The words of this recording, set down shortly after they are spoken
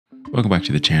Welcome back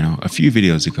to the channel. A few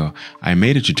videos ago, I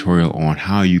made a tutorial on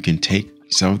how you can take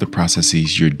some of the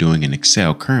processes you're doing in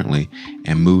Excel currently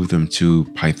and move them to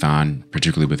Python,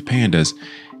 particularly with Pandas,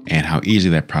 and how easy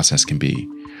that process can be.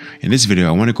 In this video,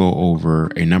 I want to go over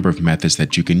a number of methods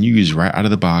that you can use right out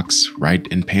of the box, right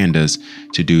in Pandas,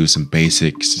 to do some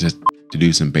basic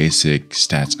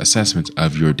stats assessments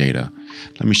of your data.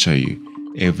 Let me show you.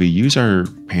 If we use our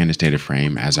Pandas data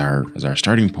frame as our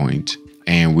starting point,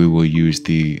 and we will use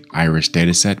the iris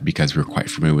dataset because we're quite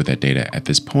familiar with that data at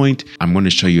this point, I'm going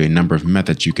to show you a number of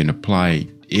methods you can apply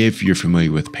if you're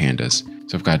familiar with Pandas.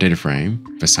 So I've got a data frame.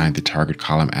 I've assigned the target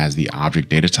column as the object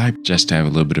data type just to have a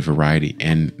little bit of variety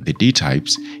in the D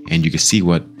types, and you can see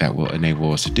what that will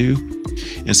enable us to do.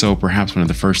 And so perhaps one of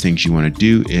the first things you want to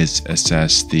do is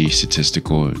assess the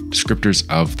statistical descriptors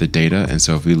of the data. And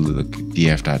so if we look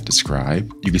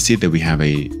df.describe, you can see that we have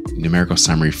a numerical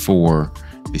summary for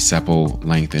the sepal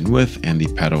length and width and the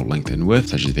petal length and width,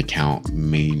 such as the count,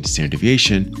 mean, standard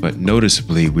deviation, but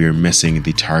noticeably we're missing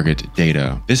the target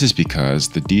data. This is because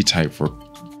the D type for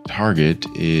target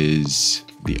is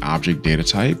the object data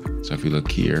type. So if you look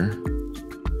here,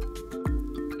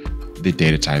 the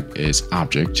data type is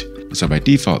object. So by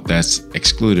default, that's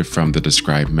excluded from the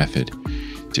describe method.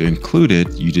 To include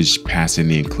it, you just pass in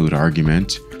the include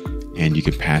argument, and you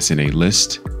can pass in a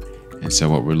list. And so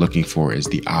what we're looking for is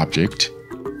the object.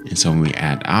 And so when we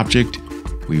add object,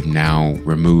 we've now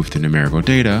removed the numerical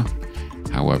data.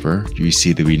 However, you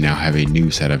see that we now have a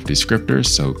new set of descriptors.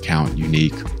 So count,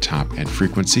 unique, top, and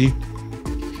frequency.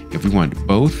 If we want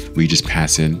both, we just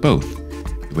pass in both.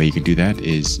 The way you can do that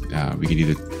is we can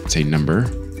either say number,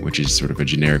 which is sort of a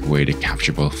generic way to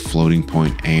capture both floating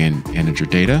point and integer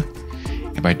data.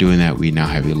 And by doing that, we now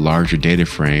have a larger data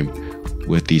frame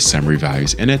with these summary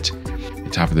values in it.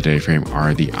 Top of the data frame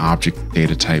are the object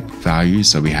data type values.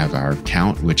 So we have our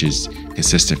count, which is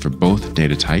consistent for both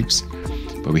data types,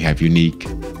 but we have unique,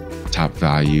 top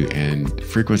value, and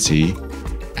frequency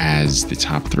as the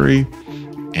top three.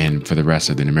 And for the rest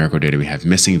of the numerical data, we have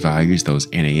missing values, those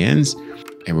NaNs.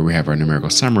 And where we have our numerical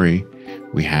summary,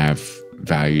 we have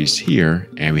values here,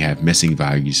 and we have missing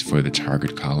values for the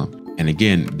target column. And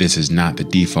again, this is not the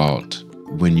default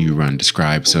when you run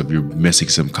describe. So if you're missing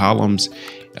some columns,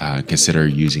 consider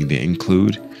using the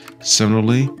include.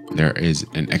 Similarly, there is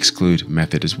an exclude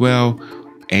method as well,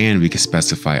 and we can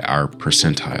specify our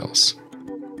percentiles.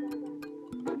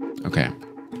 Okay.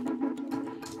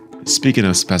 Speaking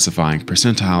of specifying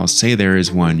percentiles, say there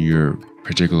is one you're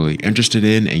particularly interested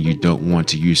in and you don't want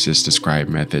to use this describe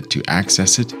method to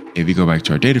access it. If you go back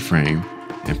to our data frame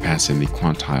and pass in the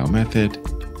quantile method,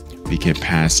 we can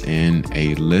pass in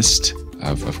a list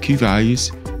of key values,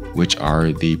 which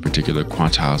are the particular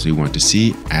quantiles we want to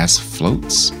see as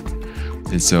floats.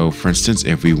 And so, for instance,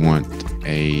 if we want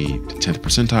a 10th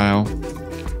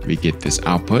percentile, we get this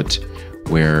output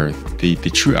where the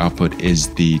true output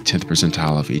is the 10th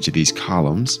percentile of each of these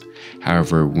columns.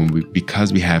 However,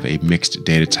 because we have a mixed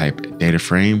data type data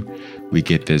frame, we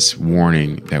get this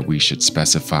warning that we should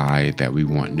specify that we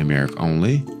want numeric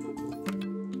only.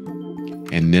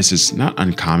 And this is not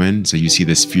uncommon. So you see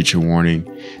this future warning.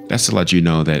 That's to let you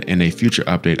know that in a future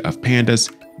update of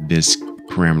Pandas, this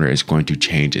parameter is going to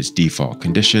change its default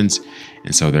conditions.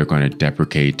 And so they're going to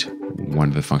deprecate one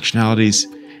of the functionalities,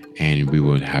 and we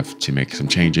would have to make some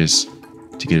changes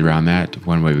to get around that.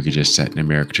 One way we could just set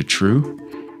numeric to true.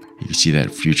 You can see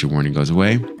that future warning goes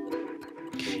away.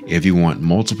 If you want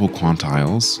multiple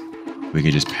quantiles, we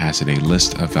can just pass in a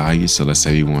list of values. So let's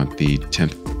say we want the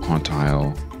 10th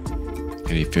quantile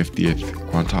and a 50th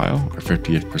quantile or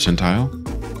 50th percentile.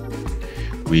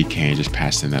 We can just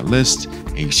pass in that list,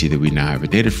 and you see that we now have a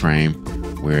data frame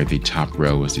where the top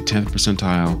row is the 10th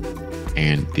percentile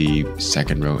and the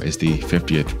second row is the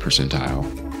 50th percentile.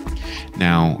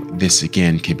 Now, this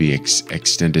again can be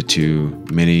extended to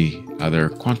many other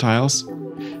quantiles,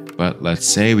 but let's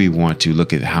say we want to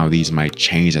look at how these might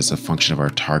change as a function of our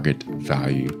target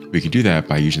value. We can do that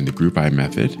by using the group by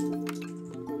method.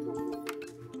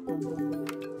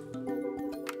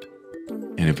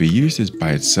 And if we use this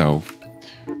by itself,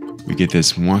 we get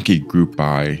this wonky group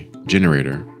by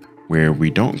generator where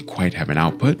we don't quite have an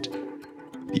output.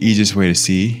 The easiest way to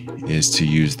see is to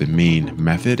use the mean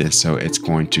method. And so it's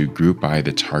going to group by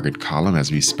the target column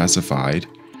as we specified,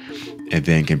 and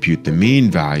then compute the mean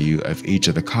value of each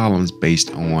of the columns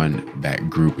based on that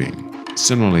grouping.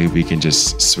 Similarly, we can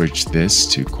just switch this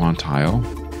to quantile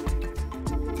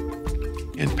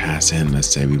and pass in, let's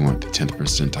say we want the 10th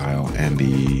percentile and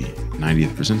the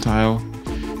 90th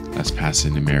percentile. Let's pass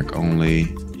in numeric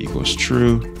only equals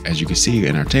true. As you can see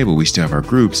in our table, we still have our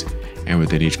groups, And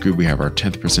within each group, we have our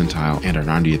 10th percentile and our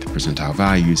 90th percentile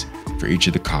values for each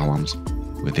of the columns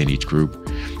within each group.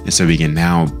 And so we can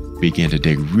now begin to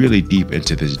dig really deep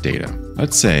into this data.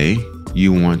 Let's say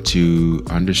you want to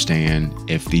understand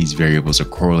if these variables are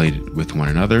correlated with one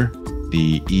another.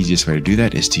 The easiest way to do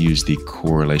that is to use the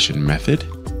correlation method.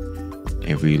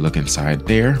 If we look inside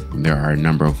there are a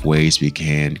number of ways we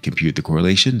can compute the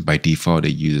correlation. By default,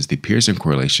 it uses the Pearson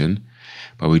correlation,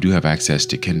 but we do have access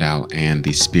to Kendall and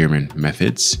the Spearman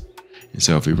methods. And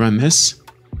so if we run this,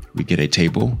 we get a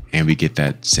table and we get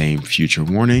that same future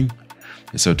warning.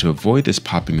 And so to avoid this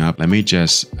popping up, let me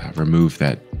just remove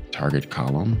that target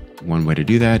column. One way to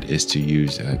do that is to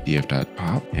use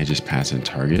df.pop and just pass in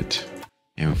target.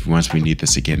 And once we need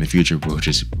this again in the future, we'll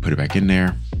just put it back in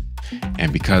there.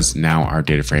 And because now our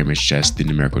data frame is just the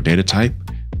numerical data type,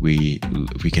 we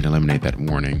can eliminate that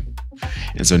warning.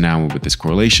 And so now with this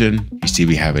correlation, you see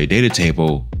we have a data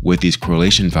table with these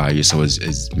correlation values. So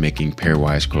it's making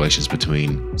pairwise correlations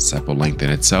between sepal length in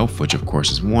itself, which of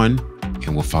course is 1,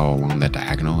 and we'll follow along that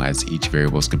diagonal as each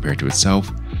variable is compared to itself.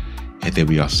 And then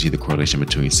we also see the correlation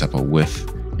between sepal width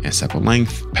and sepal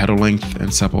length, petal length and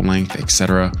sepal length,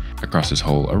 etc. across this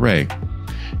whole array.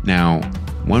 Now,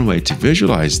 one way to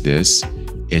visualize this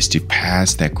is to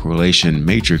pass that correlation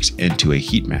matrix into a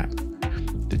heat map.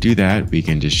 To do that, we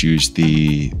can just use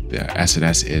the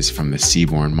SNS is from the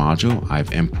Seaborn module.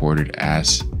 I've imported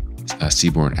as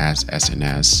Seaborn as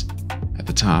SNS at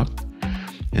the top.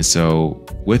 And so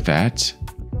with that,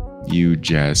 you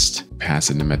just pass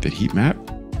in the method heat map,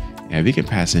 and we can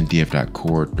pass in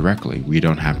df.core directly. We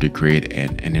don't have to create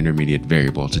an intermediate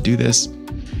variable to do this.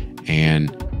 And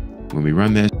when we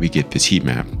run this, we get this heat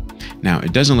map. Now,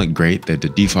 it doesn't look great that the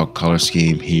default color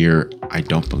scheme here, I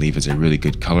don't believe is a really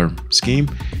good color scheme.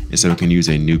 And so we can use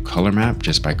a new color map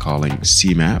just by calling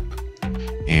cmap.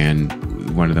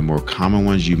 And one of the more common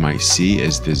ones you might see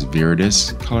is this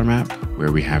viridis color map,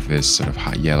 where we have this sort of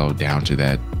hot yellow down to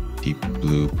that deep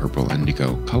blue, purple,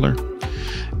 indigo color.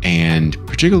 And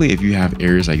particularly if you have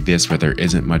areas like this where there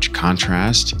isn't much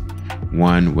contrast,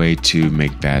 one way to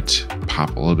make that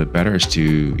pop a little bit better is to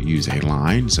use a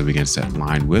line. So we can set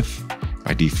line width.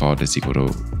 By default, it's equal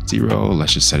to 0.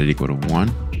 Let's just set it equal to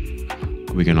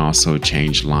 1. We can also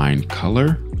change line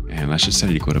color, and let's just set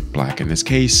it equal to black in this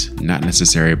case. Not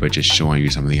necessary, but just showing you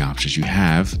some of the options you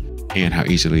have and how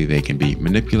easily they can be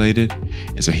manipulated.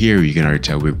 And so here you can already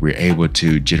tell we're able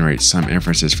to generate some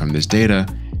inferences from this data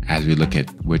as we look at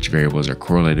which variables are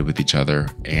correlated with each other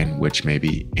and which may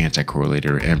be anti-correlated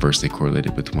or inversely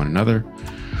correlated with one another.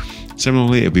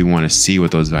 Similarly, if we want to see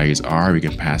what those values are, we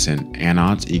can pass in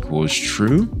anodds equals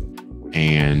true,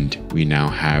 and we now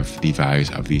have the values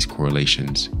of these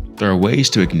correlations. There are ways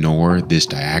to ignore this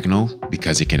diagonal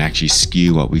because it can actually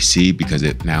skew what we see, because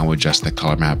it now adjusts the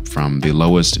color map from the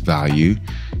lowest value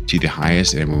to the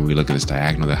highest. And when we look at this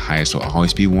diagonal, the highest will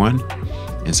always be 1.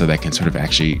 And so that can sort of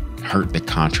actually hurt the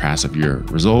contrast of your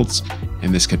results.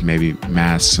 And this could maybe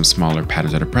mask some smaller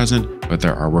patterns that are present, but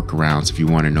there are workarounds. If you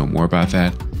want to know more about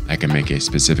that, I can make a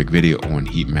specific video on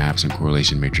heat maps and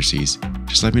correlation matrices.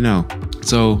 Just let me know.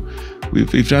 So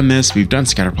we've done this, we've done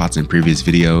scatter plots in previous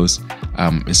videos.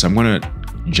 And so I'm going to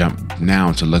jump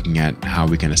now to looking at how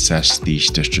we can assess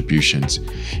these distributions.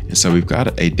 And so we've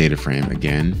got a data frame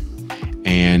again.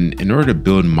 And in order to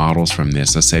build models from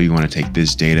this, let's say we want to take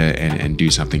this data and do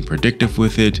something predictive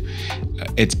with it,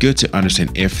 it's good to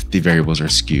understand if the variables are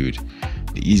skewed.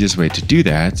 The easiest way to do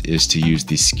that is to use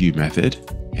the skew method,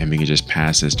 and we can just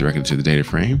pass this directly to the data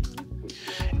frame,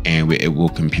 and it will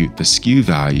compute the skew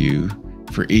value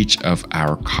for each of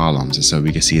our columns. And so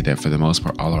we can see that for the most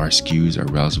part, all of our skews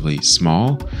are relatively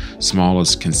small. Small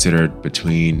is considered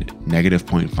between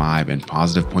 -0.5 and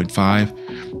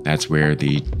 +0.5. That's where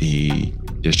the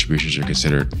distributions are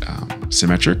considered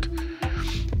symmetric.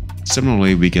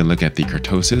 Similarly, we can look at the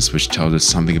kurtosis, which tells us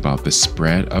something about the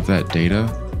spread of that data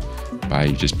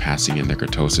by just passing in the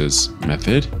kurtosis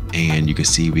method. And you can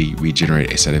see we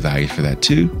generate a set of values for that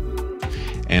too.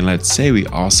 And let's say we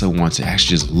also want to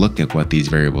actually just look at what these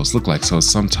variables look like. So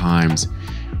sometimes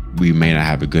we may not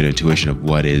have a good intuition of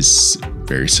what is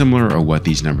very similar or what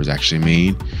these numbers actually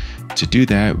mean. To do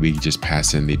that, we just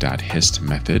pass in the .hist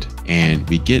method, and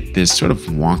we get this sort of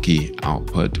wonky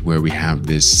output where we have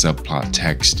this subplot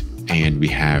text and we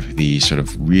have the sort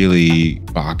of really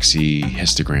boxy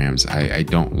histograms. I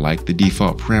don't like the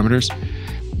default parameters.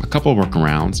 A couple of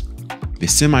workarounds. The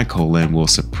semicolon will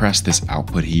suppress this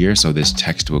output here, so this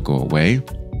text will go away.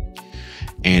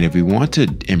 And if we want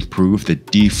to improve the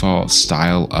default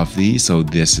style of these, so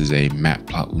this is a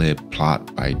Matplotlib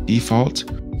plot by default,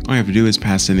 all you have to do is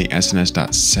pass in the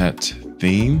sns.set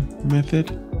theme method.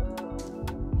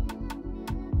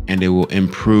 and it will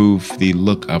improve the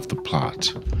look of the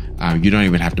plot. You don't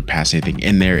even have to pass anything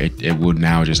in there. It will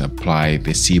now just apply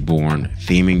the Seaborn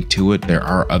theming to it. There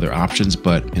are other options,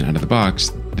 but out of the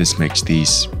box, this makes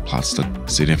these plots look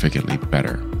significantly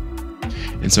better.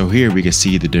 And so here we can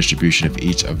see the distribution of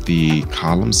each of the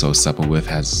columns. So sepal width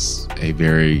has a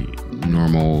very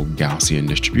normal Gaussian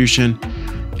distribution,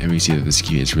 and we see that the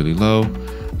skew is really low,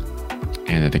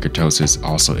 and that the kurtosis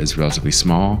also is relatively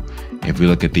small. If we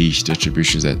look at these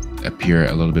distributions that appear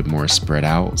a little bit more spread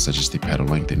out, such as the petal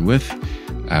length and width,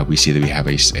 we see that we have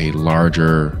a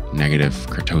larger negative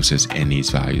kurtosis in these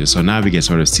values. So now we can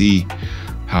sort of see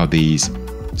how these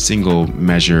single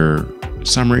measure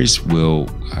summaries will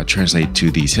translate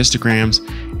to these histograms.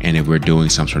 And if we're doing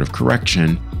some sort of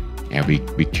correction and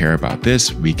we care about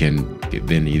this, we can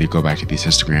then either go back to these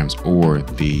histograms or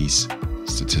these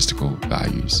statistical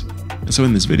values. And so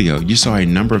in this video, you saw a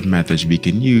number of methods we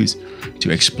can use to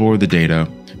explore the data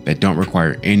that don't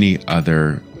require any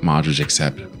other modules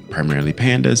except primarily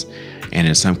pandas. And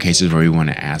in some cases where we want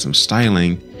to add some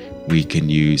styling, we can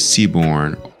use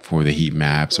Seaborn for the heat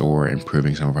maps or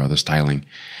improving some of our other styling.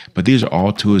 But these are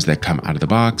all tools that come out of the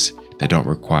box that don't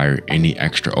require any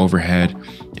extra overhead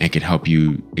and can help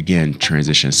you, again,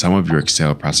 transition some of your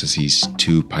Excel processes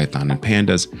to Python and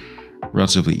Pandas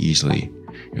relatively easily.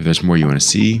 If there's more you want to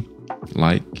see,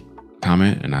 like,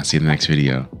 comment, and I'll see you in the next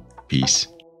video. Peace.